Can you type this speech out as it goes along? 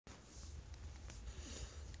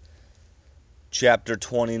Chapter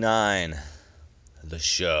 29, The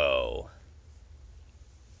Show.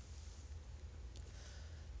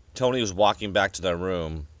 Tony was walking back to their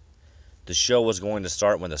room. The show was going to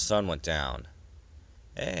start when the sun went down.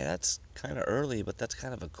 Hey, that's kind of early, but that's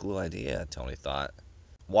kind of a cool idea, Tony thought.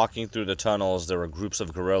 Walking through the tunnels, there were groups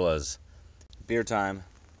of gorillas. Beer time.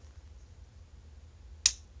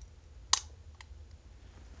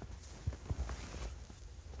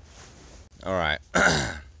 All right.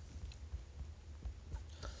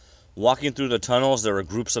 Walking through the tunnels, there were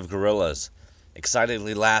groups of gorillas,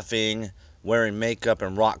 excitedly laughing, wearing makeup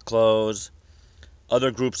and rock clothes. Other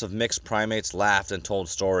groups of mixed primates laughed and told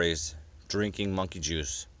stories, drinking monkey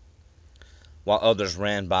juice, while others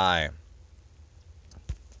ran by.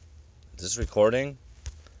 Is this recording?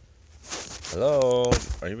 Hello?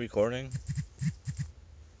 Are you recording?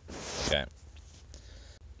 Okay.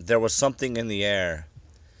 There was something in the air.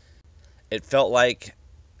 It felt like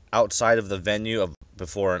outside of the venue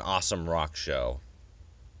before an awesome rock show.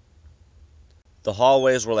 The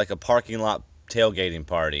hallways were like a parking lot tailgating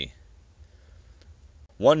party.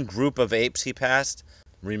 One group of apes he passed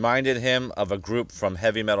reminded him of a group from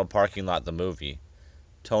Heavy Metal Parking Lot, the movie.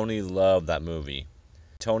 Tony loved that movie.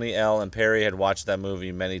 Tony, Elle, and Perry had watched that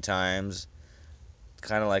movie many times.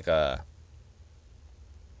 Kind of like a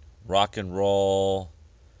rock and roll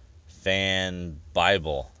fan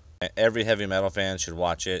Bible. Every heavy metal fan should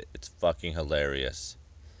watch it. It's fucking hilarious.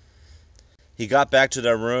 He got back to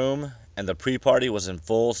their room, and the pre-party was in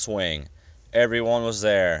full swing. Everyone was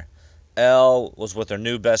there. Elle was with her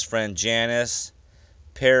new best friend, Janice.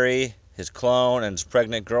 Perry, his clone, and his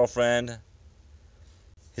pregnant girlfriend.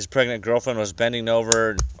 His pregnant girlfriend was bending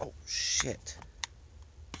over... Oh, shit.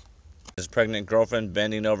 His pregnant girlfriend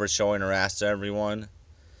bending over, showing her ass to everyone.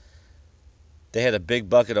 They had a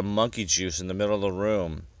big bucket of monkey juice in the middle of the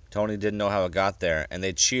room. Tony didn't know how it got there, and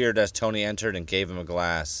they cheered as Tony entered and gave him a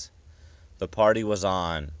glass. The party was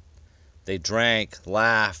on. They drank,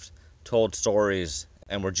 laughed, told stories,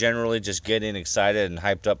 and were generally just getting excited and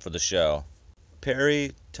hyped up for the show.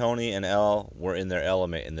 Perry, Tony, and Elle were in their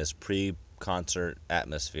element in this pre-concert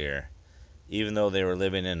atmosphere, even though they were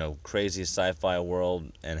living in a crazy sci-fi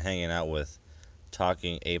world and hanging out with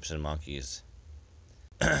talking apes and monkeys.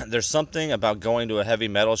 There's something about going to a heavy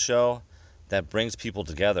metal show that brings people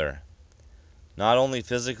together, not only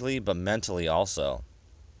physically but mentally also.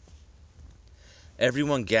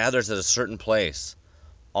 Everyone gathers at a certain place,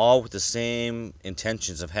 all with the same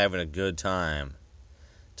intentions of having a good time,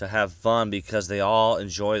 to have fun because they all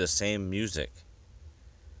enjoy the same music.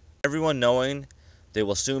 Everyone knowing they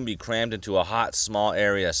will soon be crammed into a hot, small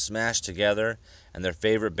area, smashed together, and their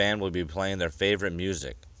favorite band will be playing their favorite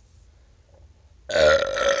music.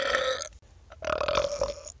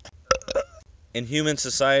 In human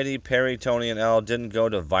society, Perry, Tony, and Elle didn't go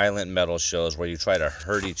to violent metal shows where you try to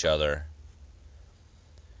hurt each other.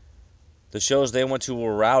 The shows they went to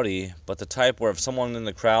were rowdy, but the type where if someone in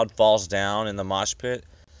the crowd falls down in the mosh pit,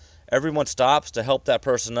 everyone stops to help that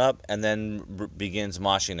person up and then begins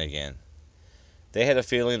moshing again. They had a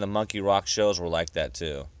feeling the monkey rock shows were like that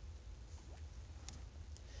too.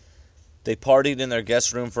 They partied in their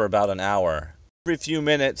guest room for about an hour. Every few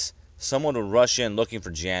minutes, someone would rush in looking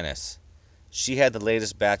for Janice. She had the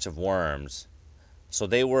latest batch of worms, so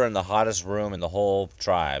they were in the hottest room in the whole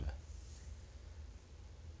tribe.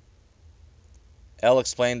 Elle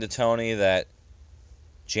explained to Tony that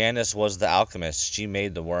Janice was the alchemist. She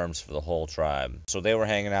made the worms for the whole tribe. So they were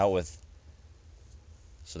hanging out with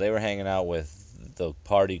the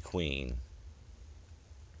party queen.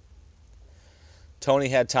 Tony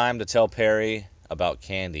had time to tell Perry about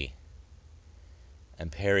Candy.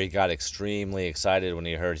 And Perry got extremely excited when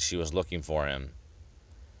he heard she was looking for him.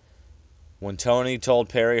 When Tony told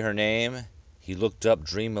Perry her name, he looked up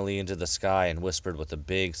dreamily into the sky and whispered with a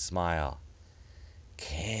big smile,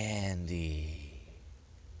 "Candy."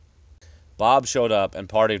 Bob showed up and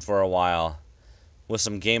partied for a while, with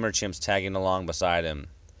some gamer chimps tagging along beside him.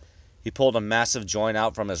 He pulled a massive joint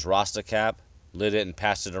out from his Rasta cap, lit it, and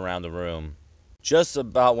passed it around the room. Just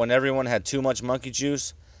about when everyone had too much monkey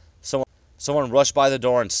juice, someone rushed by the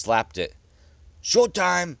door and slapped it.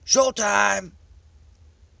 "Showtime! Showtime!"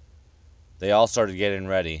 They all started getting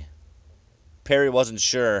ready. Perry wasn't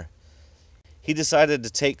sure. He decided to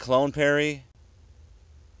take Clone Perry.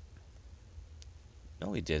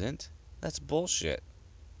 No, he didn't. That's bullshit.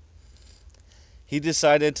 He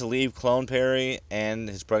decided to leave Clone Perry and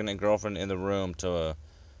his pregnant girlfriend in the room to,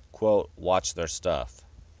 quote, watch their stuff.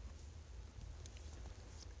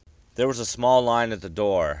 There was a small line at the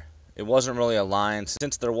door. It wasn't really a line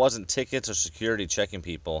since there wasn't tickets or security checking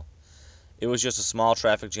people. It was just a small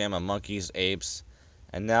traffic jam of monkeys, apes,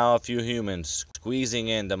 and now a few humans squeezing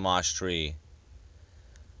into Mosh Tree.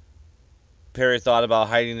 Perry thought about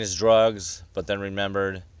hiding his drugs, but then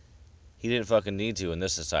remembered he didn't fucking need to in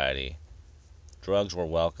this society. Drugs were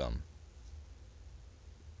welcome.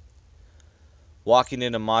 Walking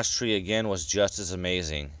into Mosh Tree again was just as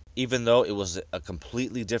amazing, even though it was a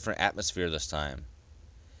completely different atmosphere this time.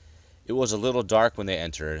 It was a little dark when they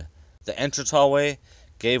entered. The entrance hallway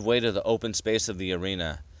gave way to the open space of the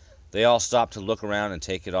arena. They all stopped to look around and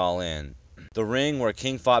take it all in. The ring where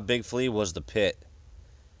King fought Big Flea was the pit.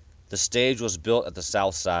 The stage was built at the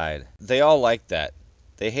south side. They all liked that.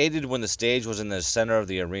 They hated when the stage was in the center of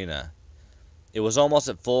the arena. It was almost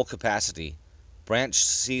at full capacity. Branch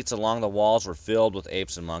seats along the walls were filled with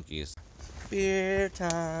apes and monkeys. Beer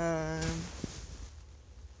time.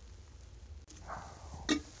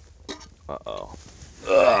 Uh-oh.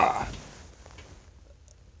 Ugh.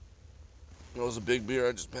 That was a big beer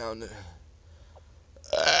I just pounded.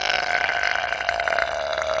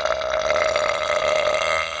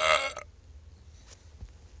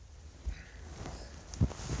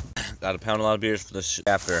 Gotta pound a lot of beers for this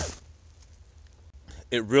chapter.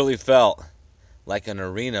 It really felt like an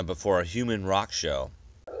arena before a human rock show.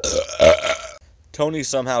 Tony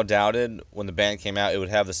somehow doubted when the band came out it would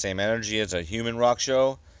have the same energy as a human rock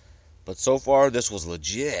show, but so far this was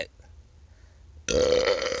legit.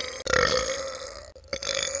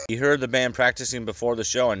 He heard the band practicing before the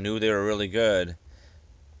show and knew they were really good.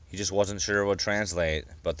 He just wasn't sure it would translate,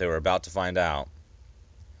 but they were about to find out.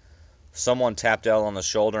 Someone tapped Elle on the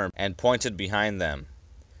shoulder and pointed behind them.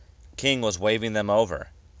 King was waving them over.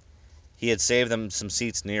 He had saved them some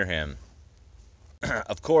seats near him.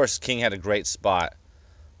 Of course, King had a great spot.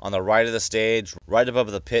 On the right of the stage, right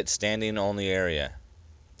above the pit standing only area.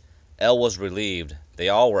 Elle was relieved. They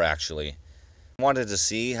all were, actually. He wanted to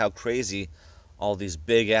see how crazy all these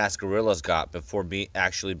big-ass gorillas got before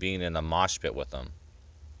actually being in the mosh pit with them.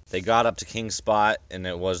 They got up to King's spot, and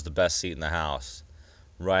it was the best seat in the house.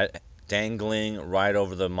 Right, dangling right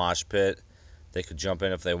over the mosh pit. They could jump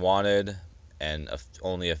in if they wanted, and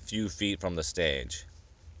only a few feet from the stage.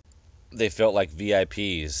 They felt like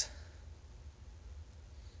VIPs.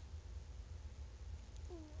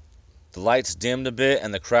 The lights dimmed a bit,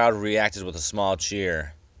 and the crowd reacted with a small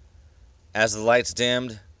cheer. As the lights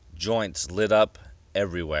dimmed, joints lit up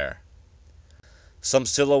everywhere. Some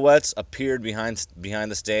silhouettes appeared behind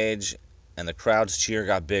the stage, and the crowd's cheer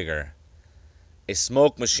got bigger. A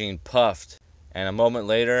smoke machine puffed, and a moment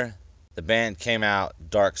later, the band came out,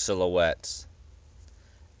 dark silhouettes.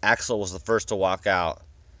 Axl was the first to walk out.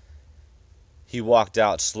 He walked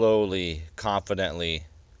out slowly, confidently,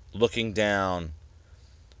 looking down,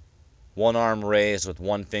 one arm raised with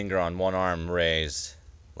one finger on one arm raised,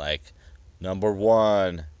 like, number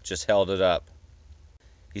one, just held it up.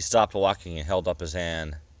 He stopped walking and held up his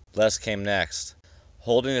hand. Les came next,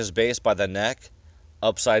 holding his bass by the neck,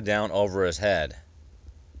 upside down over his head.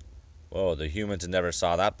 Whoa, the humans had never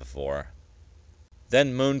saw that before.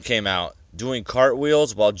 Then Moon came out, doing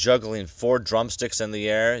cartwheels while juggling 4 drumsticks in the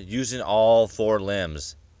air, using all 4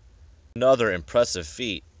 limbs. Another impressive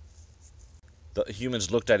feat. The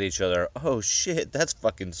humans looked at each other. Oh shit, that's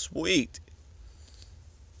fucking sweet.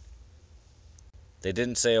 They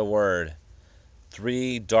didn't say a word.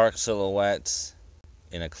 3 dark silhouettes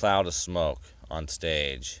in a cloud of smoke on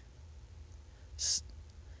stage.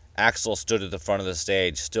 Axl stood at the front of the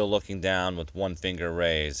stage, still looking down with one finger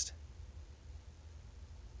raised.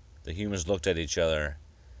 The humans looked at each other.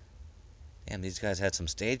 Damn, these guys had some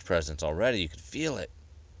stage presence already. You could feel it.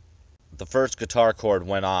 The first guitar chord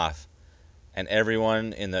went off, and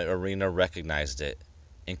everyone in the arena recognized it,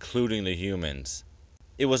 including the humans.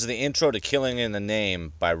 It was the intro to Killing in the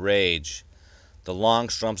Name by Rage, the long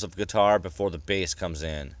strums of guitar before the bass comes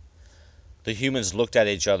in. The humans looked at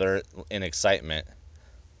each other in excitement.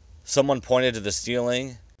 Someone pointed to the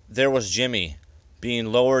ceiling. There was Jimmy,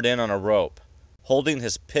 being lowered in on a rope, holding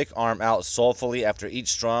his pick arm out soulfully after each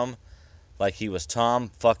strum like he was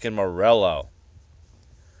Tom fucking Morello.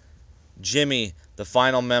 Jimmy, the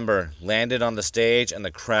final member, landed on the stage and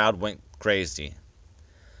the crowd went crazy.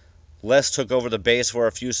 Les took over the bass for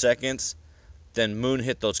a few seconds, then Moon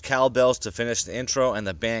hit those cowbells to finish the intro, and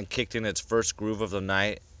the band kicked in its first groove of the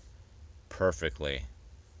night perfectly.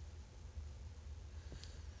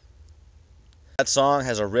 That song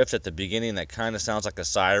has a riff at the beginning that kind of sounds like a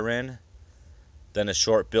siren, then a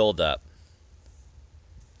short build-up.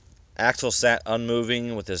 Axl sat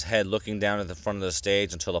unmoving with his head looking down at the front of the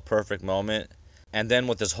stage until the perfect moment, and then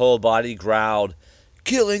with his whole body growled,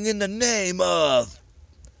 "Killing in the name of!"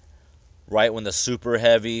 Right when the super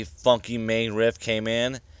heavy, funky main riff came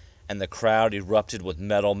in, and the crowd erupted with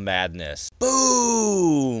metal madness.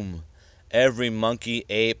 Boom! Every monkey,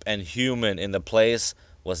 ape, and human in the place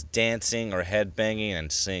was dancing or headbanging and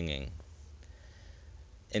singing.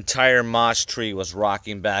 Entire mosh tree was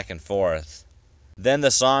rocking back and forth. Then the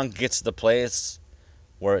song gets to the place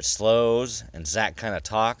where it slows and Zack kind of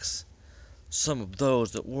talks. Some of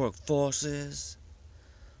those that work forces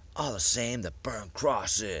are the same that burn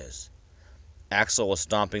crosses. Axl was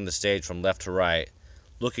stomping the stage from left to right,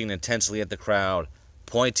 looking intensely at the crowd,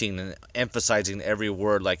 pointing and emphasizing every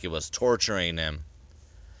word like it was torturing him.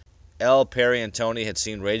 Elle, Perry, and Tony had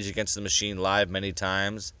seen Rage Against the Machine live many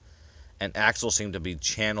times, and Axl seemed to be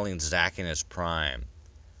channeling Zack in his prime.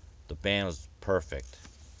 The band was perfect.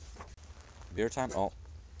 Beer time? Oh.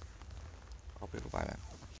 I'll be able to buy that.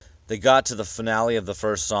 They got to the finale of the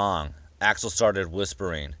first song. Axl started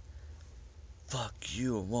whispering, "Fuck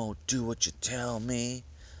you, I won't do what you tell me,"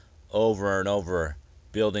 over and over,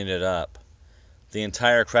 building it up. The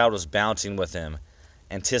entire crowd was bouncing with him,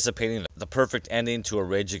 anticipating the perfect ending to a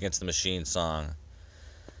Rage Against the Machine song.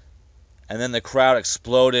 And then the crowd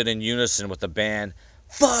exploded in unison with the band,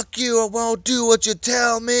 "Fuck you, I won't do what you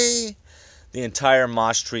tell me." The entire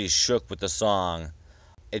mosh tree shook with the song.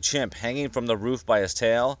 A chimp hanging from the roof by his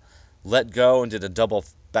tail let go and did a double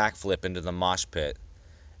backflip into the mosh pit,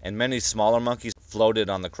 and many smaller monkeys floated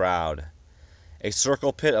on the crowd. A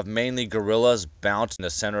circle pit of mainly gorillas bounced in the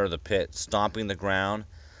center of the pit, stomping the ground,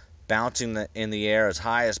 bouncing in the air as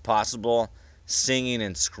high as possible, singing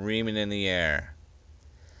and screaming in the air.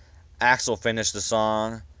 Axl finished the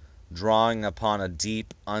song, drawing upon a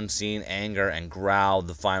deep, unseen anger, and growled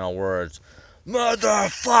the final words,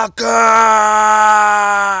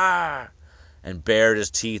 "Motherfucker!" and bared his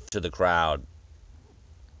teeth to the crowd.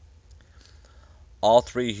 All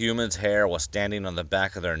three humans' hair was standing on the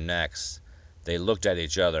back of their necks. They looked at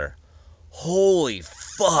each other. "Holy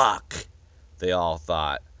fuck!" they all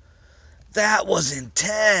thought. "That was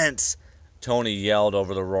intense!" Tony yelled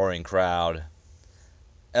over the roaring crowd.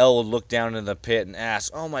 Elle would look down in the pit and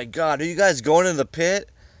ask, "Oh my god, are you guys going in the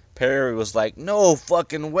pit?" Perry was like, "No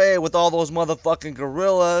fucking way with all those motherfucking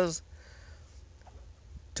gorillas."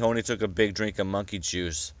 Tony took a big drink of monkey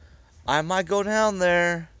juice. "I might go down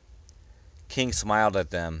there." King smiled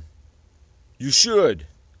at them. "You should.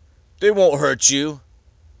 They won't hurt you."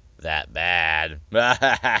 "That bad."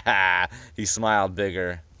 He smiled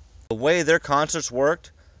bigger. The way their concerts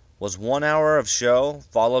worked was 1 hour of show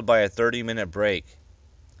followed by a 30-minute break.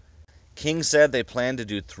 King said they planned to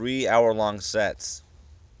do 3-hour-long sets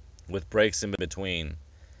with breaks in between.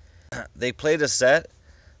 They played a set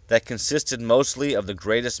that consisted mostly of the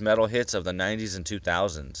greatest metal hits of the 90s and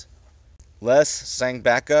 2000s. Les sang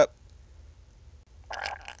backup.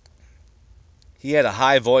 He had a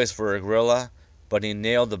high voice for a gorilla, but he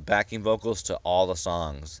nailed the backing vocals to all the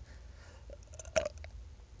songs.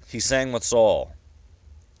 He sang with soul.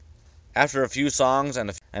 After a few songs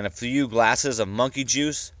and a few glasses of monkey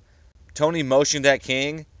juice, Tony motioned at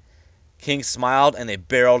King. King smiled and they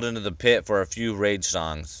barreled into the pit for a few Rage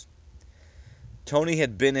songs. Tony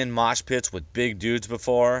had been in mosh pits with big dudes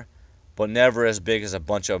before, but never as big as a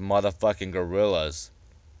bunch of motherfucking gorillas.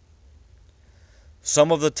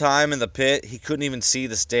 Some of the time in the pit, he couldn't even see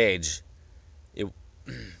the stage,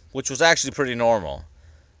 which was actually pretty normal.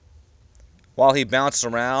 While he bounced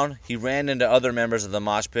around, he ran into other members of the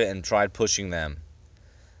mosh pit and tried pushing them.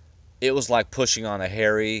 It was like pushing on a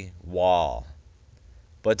hairy wall.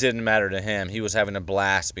 But it didn't matter to him. He was having a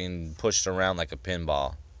blast being pushed around like a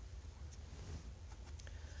pinball.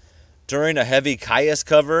 During a heavy Kyuss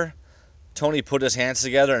cover, Tony put his hands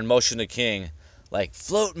together and motioned to King, like,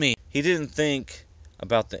 "Float me." He didn't think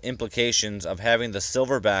about the implications of having the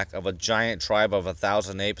silverback of a giant tribe of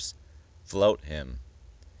 1,000 apes float him.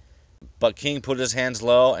 But King put his hands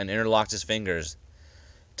low and interlocked his fingers.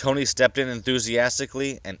 Tony stepped in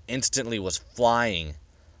enthusiastically and instantly was flying,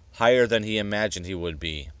 higher than he imagined he would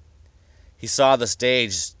be. He saw the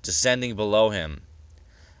stage descending below him.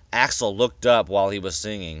 Axl looked up while he was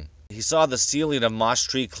singing. He saw the ceiling of Mosh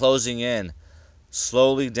Tree closing in,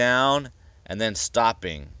 slowly down, and then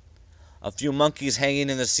stopping. A few monkeys hanging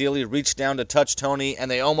in the ceiling reached down to touch Tony, and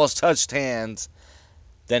they almost touched hands.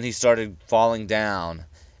 Then he started falling down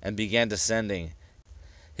and began descending.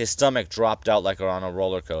 His stomach dropped out like on a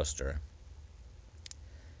roller coaster.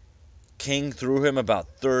 King threw him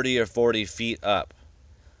about 30 or 40 feet up.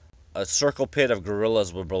 A circle pit of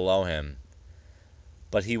gorillas were below him.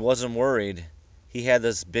 But he wasn't worried. He had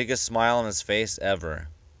the biggest smile on his face ever.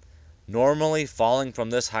 Normally, falling from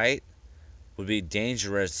this height would be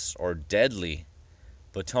dangerous or deadly,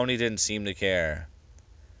 but Tony didn't seem to care.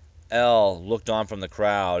 Elle looked on from the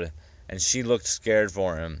crowd, and she looked scared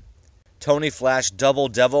for him. Tony flashed double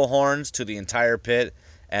devil horns to the entire pit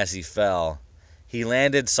as he fell. He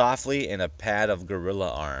landed softly in a pad of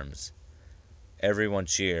gorilla arms. Everyone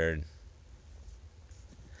cheered.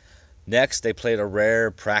 Next, they played a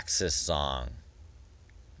rare Praxis song,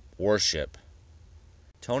 Worship.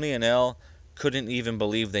 Tony and Elle couldn't even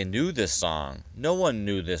believe they knew this song. No one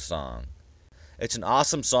knew this song. It's an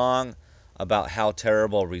awesome song about how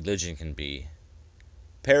terrible religion can be.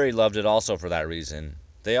 Perry loved it also for that reason.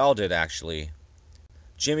 They all did, actually.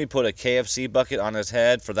 Jimmy put a KFC bucket on his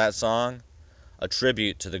head for that song, a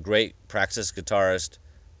tribute to the great Praxis guitarist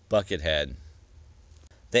Buckethead.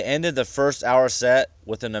 They ended the first hour set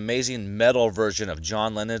with an amazing metal version of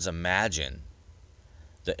John Lennon's Imagine.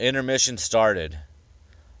 The intermission started.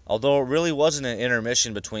 Although it really wasn't an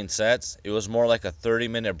intermission between sets, it was more like a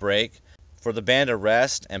 30-minute break for the band to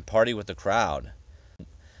rest and party with the crowd.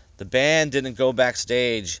 The band didn't go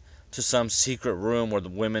backstage to some secret room where the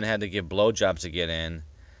women had to give blowjobs to get in.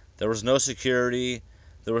 There was no security.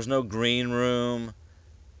 There was no green room.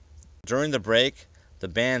 During the break, the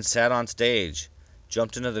band sat on stage,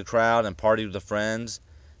 jumped into the crowd and partied with the friends,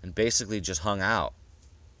 and basically just hung out.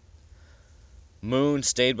 Moon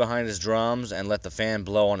stayed behind his drums and let the fan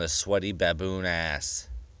blow on his sweaty baboon ass.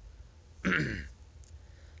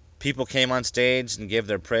 People came on stage and gave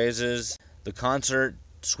their praises. The concert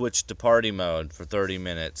switched to party mode for 30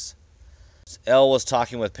 minutes. Elle was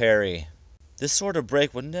talking with Perry. This sort of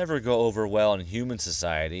break would never go over well in human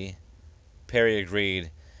society. Perry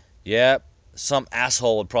agreed. Yep, some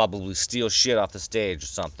asshole would probably steal shit off the stage or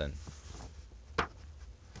something.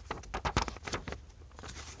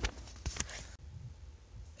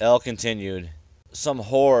 Elle continued. Some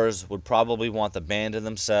whores would probably want the band to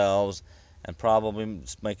themselves and probably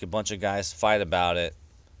make a bunch of guys fight about it.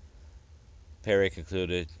 Perry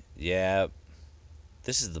concluded. Yeah,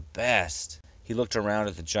 this is the best. He looked around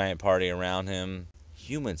at the giant party around him.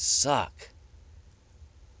 Humans suck.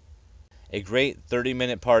 A great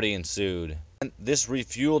 30-minute party ensued. This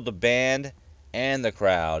refueled the band and the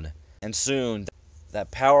crowd. And soon,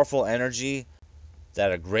 that powerful energy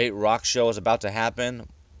that a great rock show was about to happen,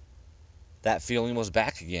 that feeling was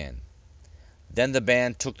back again. Then the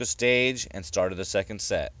band took the stage and started the second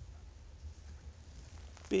set.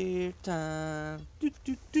 Beer time.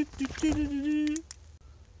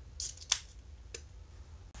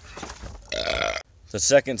 The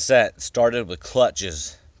second set started with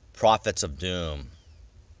Clutch's Prophets of Doom.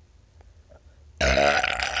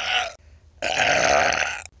 A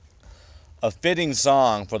fitting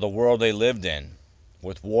song for the world they lived in,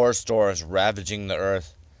 with war stores ravaging the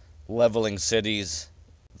earth, leveling cities.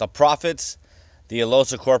 The profits the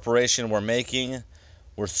Elosa Corporation were making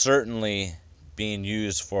were certainly being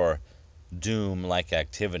used for doom-like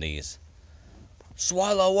activities.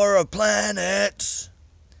 Swallower of planets!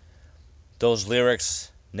 Those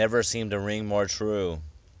lyrics never seemed to ring more true.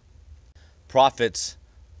 Prophets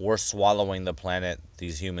were swallowing the planet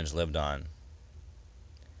these humans lived on.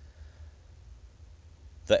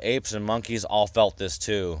 The apes and monkeys all felt this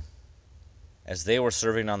too, as they were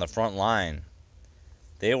serving on the front line.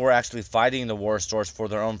 They were actually fighting the war stores for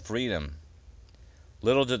their own freedom.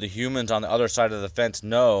 Little did the humans on the other side of the fence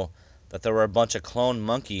know that there were a bunch of cloned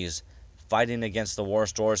monkeys fighting against the war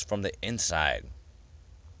stores from the inside.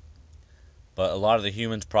 But a lot of the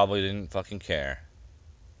humans probably didn't fucking care.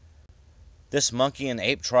 This monkey and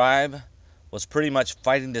ape tribe was pretty much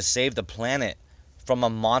fighting to save the planet from a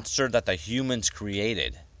monster that the humans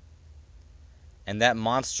created. And that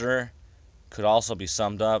monster could also be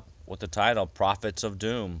summed up with the title Prophets of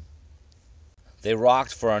Doom. They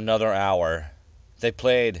rocked for another hour. They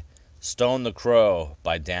played Stone the Crow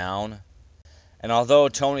by Down. And although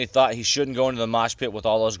Tony thought he shouldn't go into the mosh pit with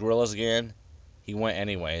all those gorillas again, he went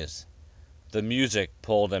anyways. The music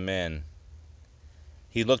pulled him in.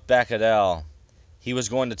 He looked back at Elle. He was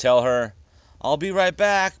going to tell her, "I'll be right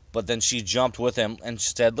back," but then she jumped with him and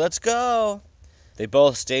said, "Let's go." They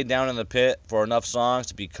both stayed down in the pit for enough songs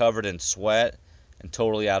to be covered in sweat and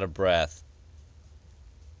totally out of breath.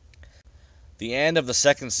 The end of the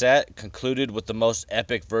second set concluded with the most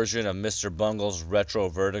epic version of Mr. Bungle's Retro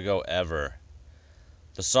Vertigo ever.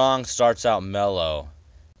 The song starts out mellow.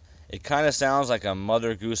 It kind of sounds like a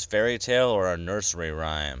Mother Goose fairy tale or a nursery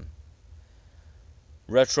rhyme.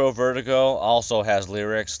 Retro Vertigo also has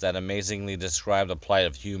lyrics that amazingly describe the plight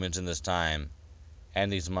of humans in this time,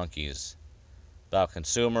 and these monkeys. About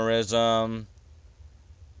consumerism.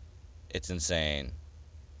 It's insane.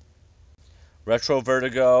 Retro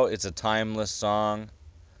Vertigo is a timeless song,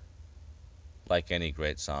 like any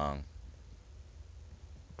great song.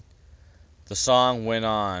 The song went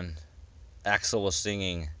on. Axl was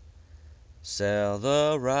singing, sell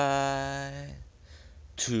the right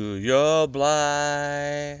to your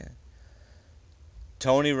blight.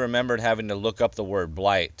 Tony remembered having to look up the word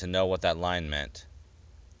blight to know what that line meant.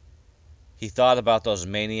 He thought about those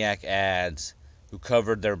maniac ads who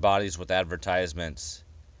covered their bodies with advertisements.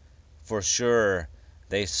 For sure,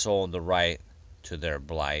 they sold the right to their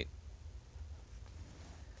blight.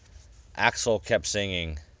 Axl kept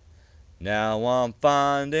singing, "Now I'm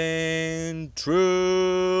finding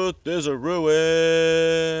truth is a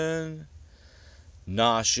ruin,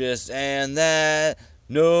 nauseous and that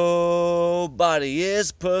nobody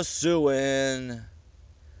is pursuing."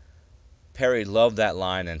 Perry loved that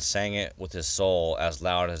line and sang it with his soul as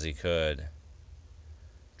loud as he could.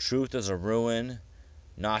 Truth is a ruin,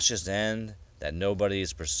 nauseous end that nobody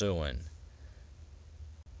is pursuing.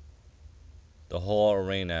 The whole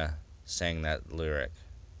arena sang that lyric.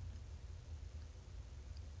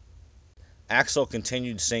 Axl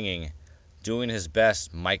continued singing, doing his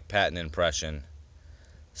best Mike Patton impression.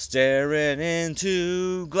 Staring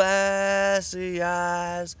into glassy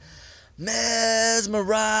eyes, mesmerized.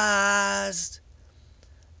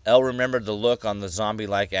 Elle remembered the look on the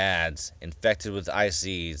zombie-like ads, infected with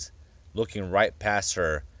ICs, looking right past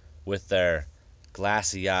her with their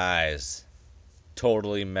glassy eyes,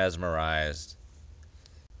 totally mesmerized.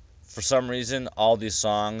 For some reason, all these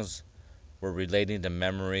songs were relating to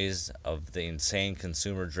memories of the insane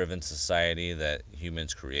consumer-driven society that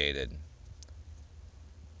humans created.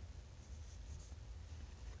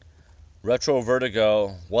 Retro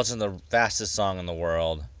Vertigo wasn't the fastest song in the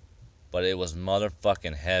world, but it was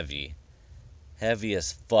motherfucking heavy. Heavy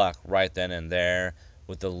as fuck right then and there,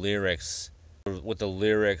 with the lyrics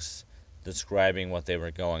describing what they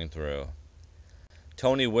were going through.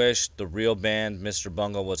 Tony wished the real band Mr.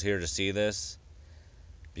 Bungle was here to see this,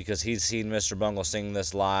 because he'd seen Mr. Bungle sing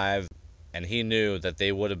this live, and he knew that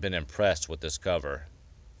they would have been impressed with this cover.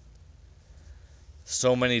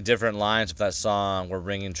 So many different lines of that song were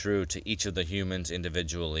ringing true to each of the humans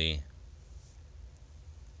individually.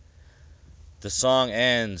 The song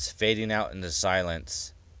ends fading out into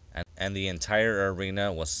silence, and the entire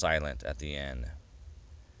arena was silent at the end.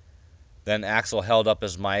 Then Axl held up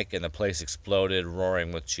his mic and the place exploded,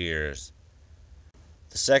 roaring with cheers.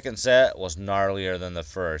 The second set was gnarlier than the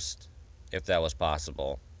first, if that was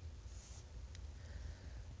possible.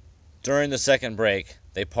 During the second break,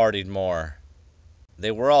 they partied more.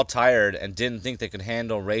 They were all tired and didn't think they could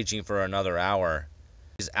handle raging for another hour.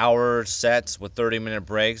 These hour sets with 30-minute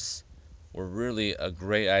breaks were really a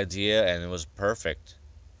great idea, and it was perfect.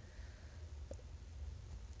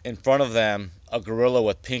 In front of them, a gorilla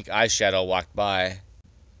with pink eyeshadow walked by.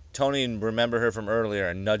 Tony remembered her from earlier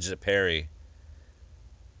and nudged at Perry.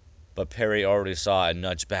 But Perry already saw and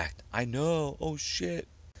nudged back. "I know, oh shit."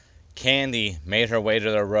 Candy made her way to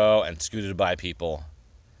the row and scooted by people.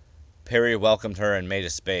 Perry welcomed her and made a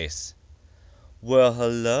space. "Well,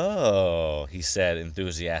 hello," he said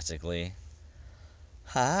enthusiastically.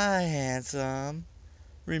 "Hi, handsome.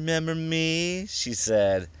 Remember me?" she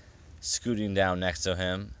said, scooting down next to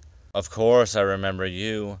him. "Of course I remember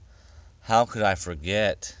you. How could I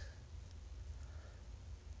forget?"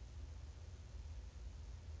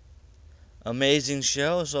 "Amazing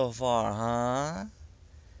show so far, huh?"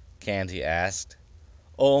 Candy asked.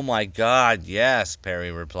 "Oh my God, yes,"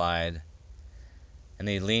 Perry replied. And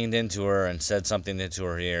he leaned into her and said something into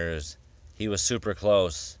her ears. He was super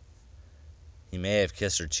close. He may have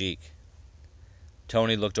kissed her cheek.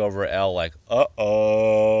 Tony looked over at Elle like,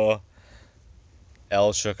 uh-oh.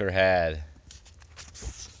 Elle shook her head.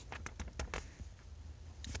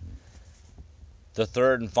 The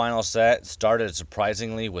third and final set started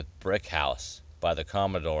surprisingly with Brick House by the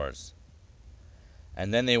Commodores.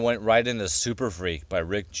 And then they went right into Super Freak by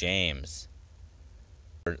Rick James.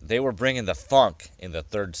 They were bringing the funk in the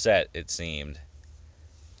third set, it seemed.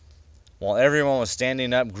 While everyone was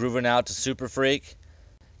standing up grooving out to Super Freak,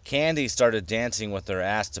 Candy started dancing with her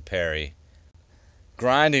ass to Perry,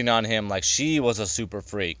 grinding on him like she was a super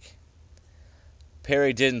freak.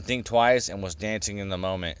 Perry didn't think twice and was dancing in the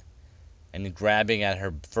moment, and grabbing at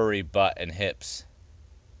her furry butt and hips.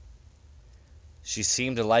 She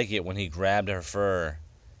seemed to like it when he grabbed her fur,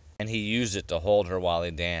 and he used it to hold her while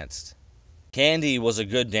he danced. Candy was a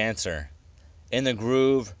good dancer. In the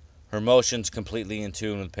groove, her motions completely in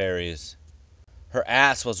tune with Perry's. Her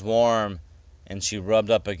ass was warm, and she rubbed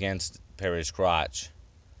up against Perry's crotch.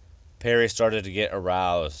 Perry started to get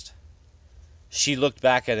aroused. She looked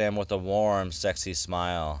back at him with a warm, sexy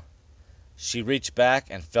smile. She reached back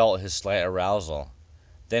and felt his slight arousal,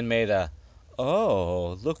 then made a,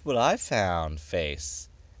 "Oh, look what I found" face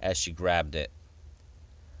as she grabbed it.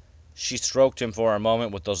 She stroked him for a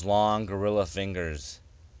moment with those long gorilla fingers.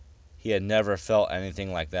 He had never felt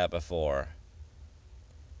anything like that before.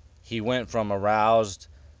 He went from aroused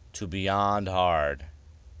to beyond hard.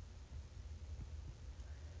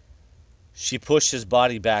 She pushed his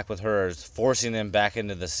body back with hers, forcing him back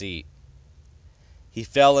into the seat. He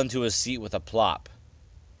fell into his seat with a plop.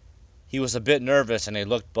 He was a bit nervous and he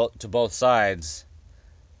looked to both sides,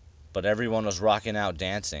 but everyone was rocking out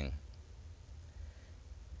dancing.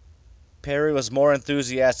 Perry was more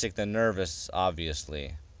enthusiastic than nervous,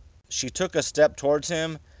 obviously. She took a step towards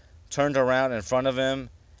him, turned around in front of him,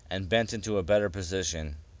 and bent into a better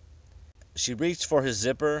position. She reached for his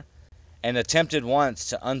zipper and attempted once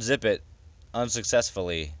to unzip it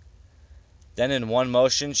unsuccessfully. Then in one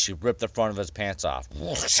motion, she ripped the front of his pants off.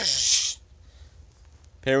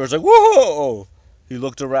 Perry was like, "Whoa!" He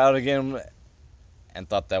looked around again and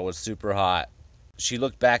thought that was super hot. She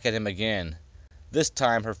looked back at him again. This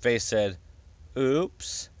time her face said,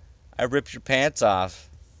 "Oops, I ripped your pants off."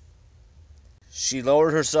 She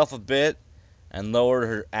lowered herself a bit and lowered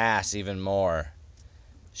her ass even more.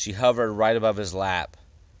 She hovered right above his lap.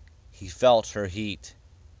 He felt her heat.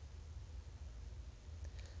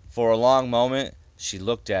 For a long moment, she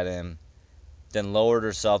looked at him, then lowered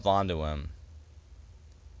herself onto him.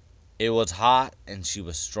 It was hot and she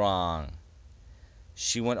was strong.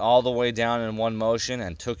 She went all the way down in one motion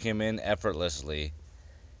and took him in effortlessly.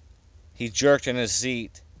 He jerked in his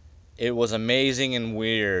seat. It was amazing and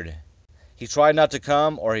weird. He tried not to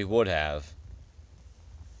come, or he would have.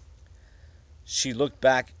 She looked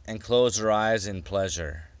back and closed her eyes in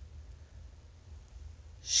pleasure.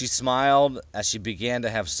 She smiled as she began to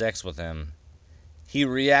have sex with him. He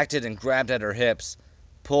reacted and grabbed at her hips,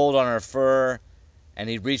 pulled on her fur, and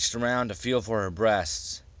he reached around to feel for her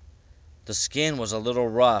breasts. The skin was a little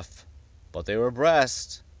rough, but they were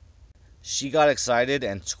breasts. She got excited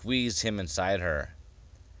and squeezed him inside her.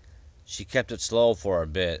 She kept it slow for a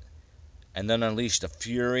bit, and then unleashed a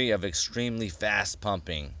fury of extremely fast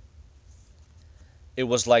pumping. It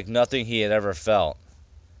was like nothing he had ever felt.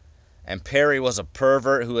 And Perry was a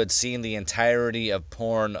pervert who had seen the entirety of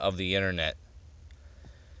porn of the internet.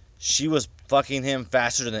 She was fucking him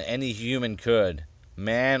faster than any human could,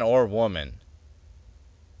 man or woman.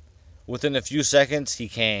 Within a few seconds, he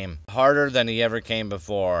came, harder than he ever came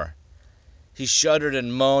before. He shuddered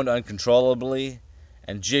and moaned uncontrollably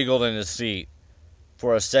and jiggled in his seat.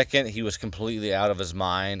 For a second, he was completely out of his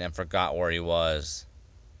mind and forgot where he was.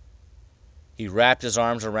 He wrapped his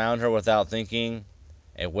arms around her without thinking.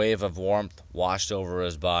 A wave of warmth washed over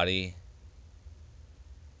his body.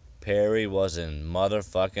 Perry was in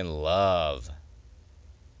motherfucking love.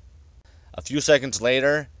 A few seconds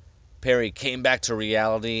later, Perry came back to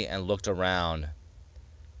reality and looked around.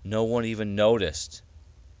 No one even noticed.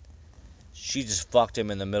 She just fucked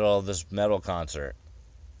him in the middle of this metal concert.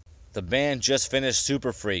 The band just finished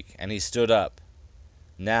Super Freak and he stood up.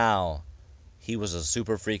 Now, he was a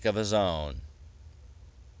super freak of his own.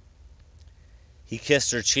 He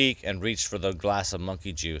kissed her cheek and reached for the glass of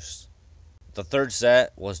monkey juice. The third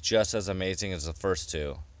set was just as amazing as the first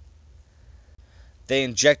two. They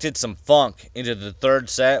injected some funk into the third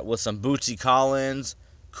set with some Bootsy Collins,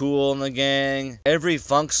 Kool and the Gang. Every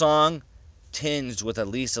funk song tinged with at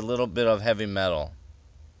least a little bit of heavy metal.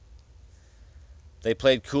 They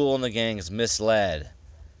played Kool and the Gang's Misled.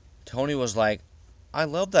 Tony was like, "I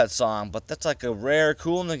love that song, but that's like a rare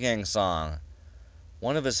Kool and the Gang song.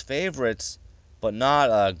 One of his favorites, but not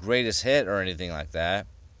a greatest hit or anything like that."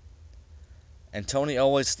 And Tony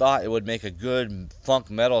always thought it would make a good funk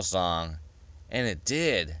metal song, and it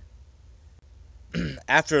did.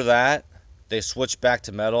 After that, they switched back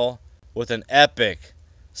to metal with an epic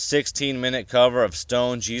 16-minute cover of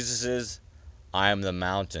Stone Jesus's "I Am the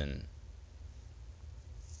Mountain."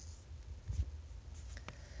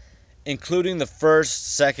 Including the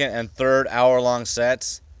first, second, and third hour-long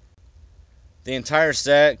sets, the entire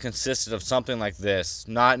set consisted of something like this,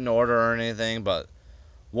 not in order or anything, but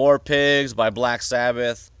War Pigs by Black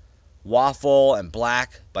Sabbath, Waffle and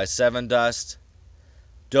Black by Sevendust,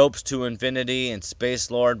 Dopes to Infinity and Space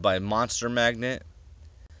Lord by Monster Magnet,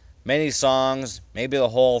 many songs, maybe the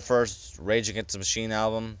whole first Rage Against the Machine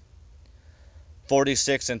album,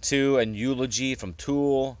 46 and 2 and Eulogy from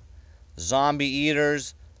Tool, Zombie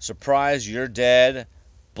Eaters, Surprise You're Dead,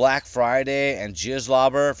 Black Friday and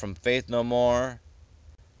Jizzlobber from Faith No More,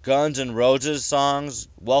 Guns N' Roses songs,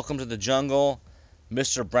 Welcome to the Jungle,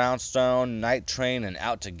 Mr. Brownstone, Night Train, and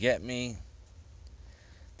Out to Get Me.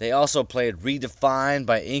 They also played Redefined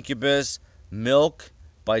by Incubus, Milk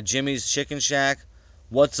by Jimmy's Chicken Shack,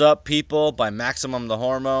 What's Up People by Maximum the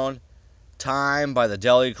Hormone, Time by the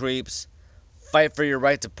Deli Creeps, Fight for Your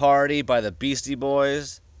Right to Party by the Beastie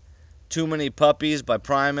Boys, Too Many Puppies by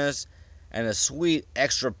Primus, and a sweet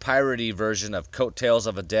extra piratey version of Coattails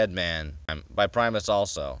of a Dead Man by Primus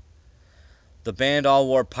also. The band all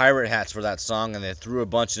wore pirate hats for that song, and they threw a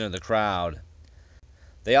bunch into the crowd.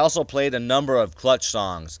 They also played a number of Clutch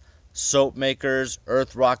songs, Soap Makers,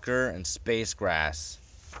 Earth Rocker, and Space Grass.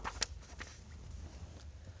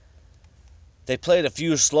 They played a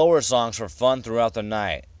few slower songs for fun throughout the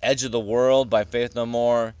night. Edge of the World by Faith No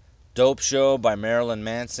More, Dope Show by Marilyn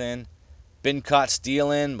Manson, Been Caught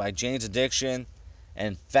Stealin' by Jane's Addiction,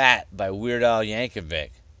 and Fat by Weird Al Yankovic.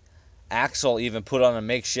 Axl even put on a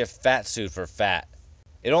makeshift fat suit for Fat.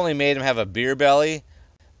 It only made him have a beer belly,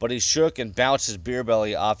 but he shook and bounced his beer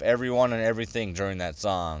belly off everyone and everything during that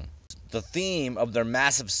song. The theme of their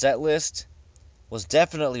massive set list was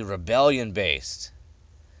definitely rebellion-based,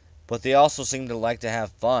 but they also seemed to like to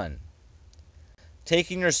have fun.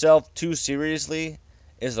 Taking yourself too seriously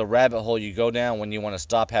is the rabbit hole you go down when you want to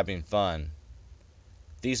stop having fun.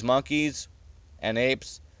 These monkeys and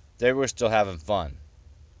apes, they were still having fun.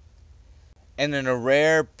 And in a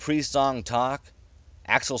rare pre-song talk,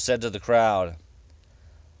 Axl said to the crowd,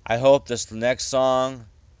 "I hope this next song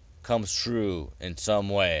comes true in some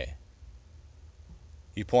way."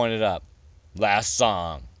 He pointed up. Last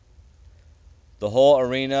song. The whole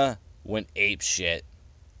arena went ape shit.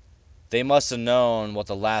 They must have known what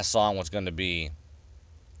the last song was going to be.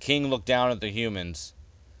 King looked down at the humans.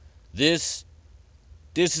 This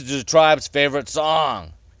is the tribe's favorite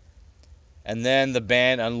song. And then the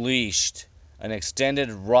band unleashed an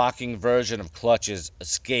extended rocking version of Clutch's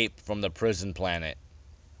Escape from the Prison Planet.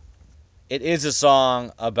 It is a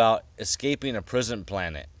song about escaping a prison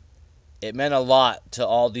planet. It meant a lot to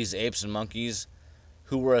all these apes and monkeys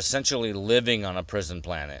who were essentially living on a prison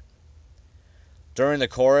planet. During the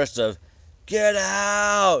chorus of "Get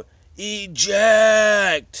out!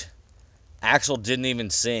 Eject!" Axl didn't even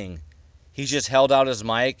sing. He just held out his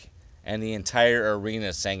mic and the entire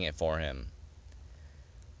arena sang it for him.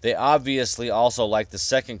 They obviously also liked the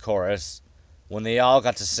second chorus when they all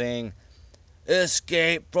got to sing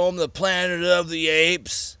 "Escape from the Planet of the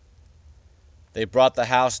Apes." They brought the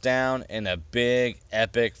house down in a big,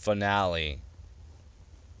 epic finale. ...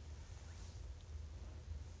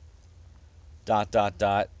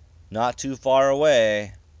 Not too far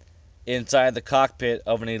away, inside the cockpit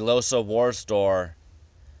of an Elosa war store,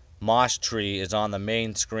 Mosh Tree is on the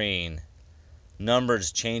main screen.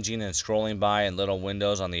 Numbers changing and scrolling by in little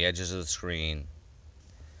windows on the edges of the screen.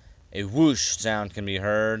 A whoosh sound can be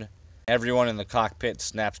heard. Everyone in the cockpit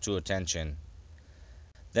snaps to attention.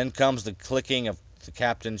 Then comes the clicking of the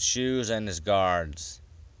captain's shoes and his guards.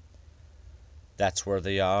 "That's where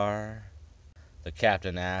they are?" the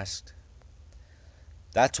captain asked.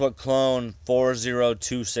 "That's what clone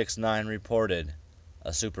 40269 reported,"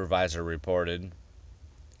 a supervisor reported.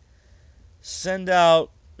 "Send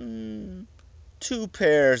out 2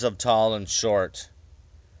 pairs of tall and short.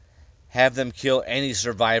 Have them kill any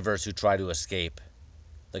survivors who try to escape,"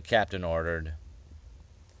 the captain ordered.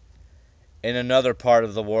 In another part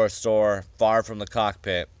of the war store, far from the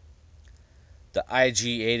cockpit, the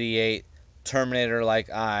IG-88 Terminator-like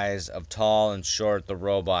eyes of Tall and Short the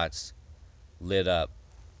robots lit up.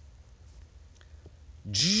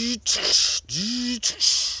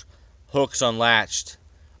 Hooks unlatched.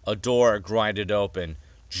 A door grinded open.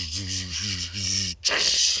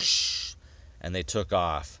 And they took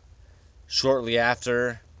off. Shortly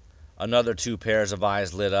after, another 2 pairs of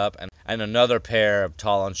eyes lit up, and another pair of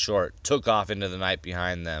Tall and Short took off into the night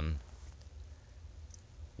behind them.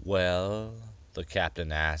 "Well?" the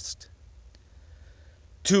captain asked.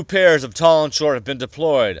 "2 pairs of Tall and Short have been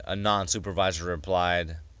deployed," a non-supervisor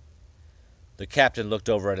replied. The captain looked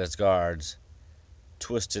over at his guards,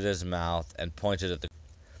 twisted his mouth, and pointed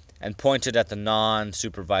at the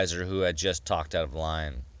non-supervisor who had just talked out of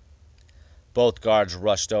line. Both guards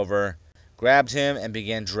rushed over, grabbed him, and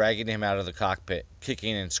began dragging him out of the cockpit,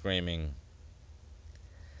 kicking and screaming.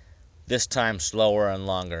 This time slower and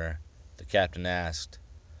longer, the captain asked,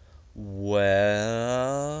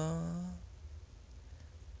 "Well?"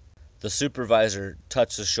 The supervisor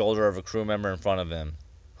touched the shoulder of a crew member in front of him,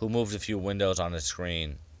 who moved a few windows on his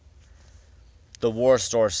screen. The war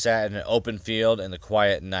store sat in an open field in the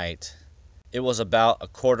quiet night. It was about a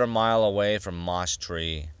quarter mile away from Mosh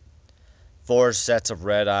Tree. 4 sets of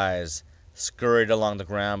red eyes scurried along the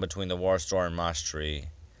ground between the war store and Mosh Tree.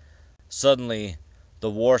 Suddenly, the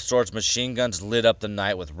war store's machine guns lit up the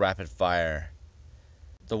night with rapid fire.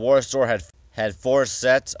 The war store had 4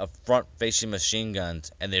 sets of front-facing machine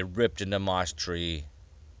guns, and they ripped into Mosh Tree.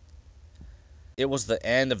 It was the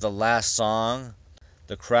end of the last song.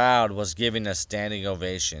 The crowd was giving a standing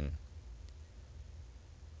ovation.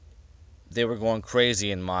 They were going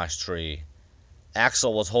crazy in Mosh Tree.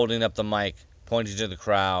 Axl was holding up the mic, pointing to the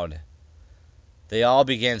crowd. They all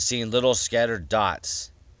began seeing little scattered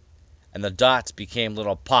dots, and the dots became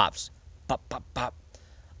little pops. Pop, pop, pop.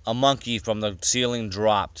 A monkey from the ceiling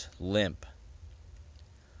dropped, limp.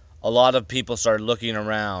 A lot of people started looking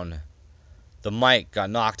around. The mic got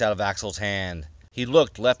knocked out of Axl's hand. He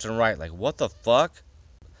looked left and right like, what the fuck?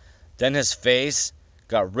 Then his face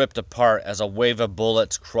got ripped apart as a wave of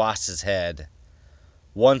bullets crossed his head.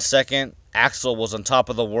 1 second, Axl was on top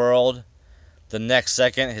of the world. The next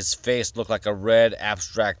second, his face looked like a red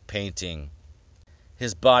abstract painting.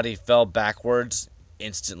 His body fell backwards,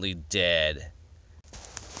 instantly dead.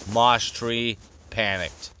 Mosh Tree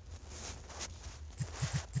panicked.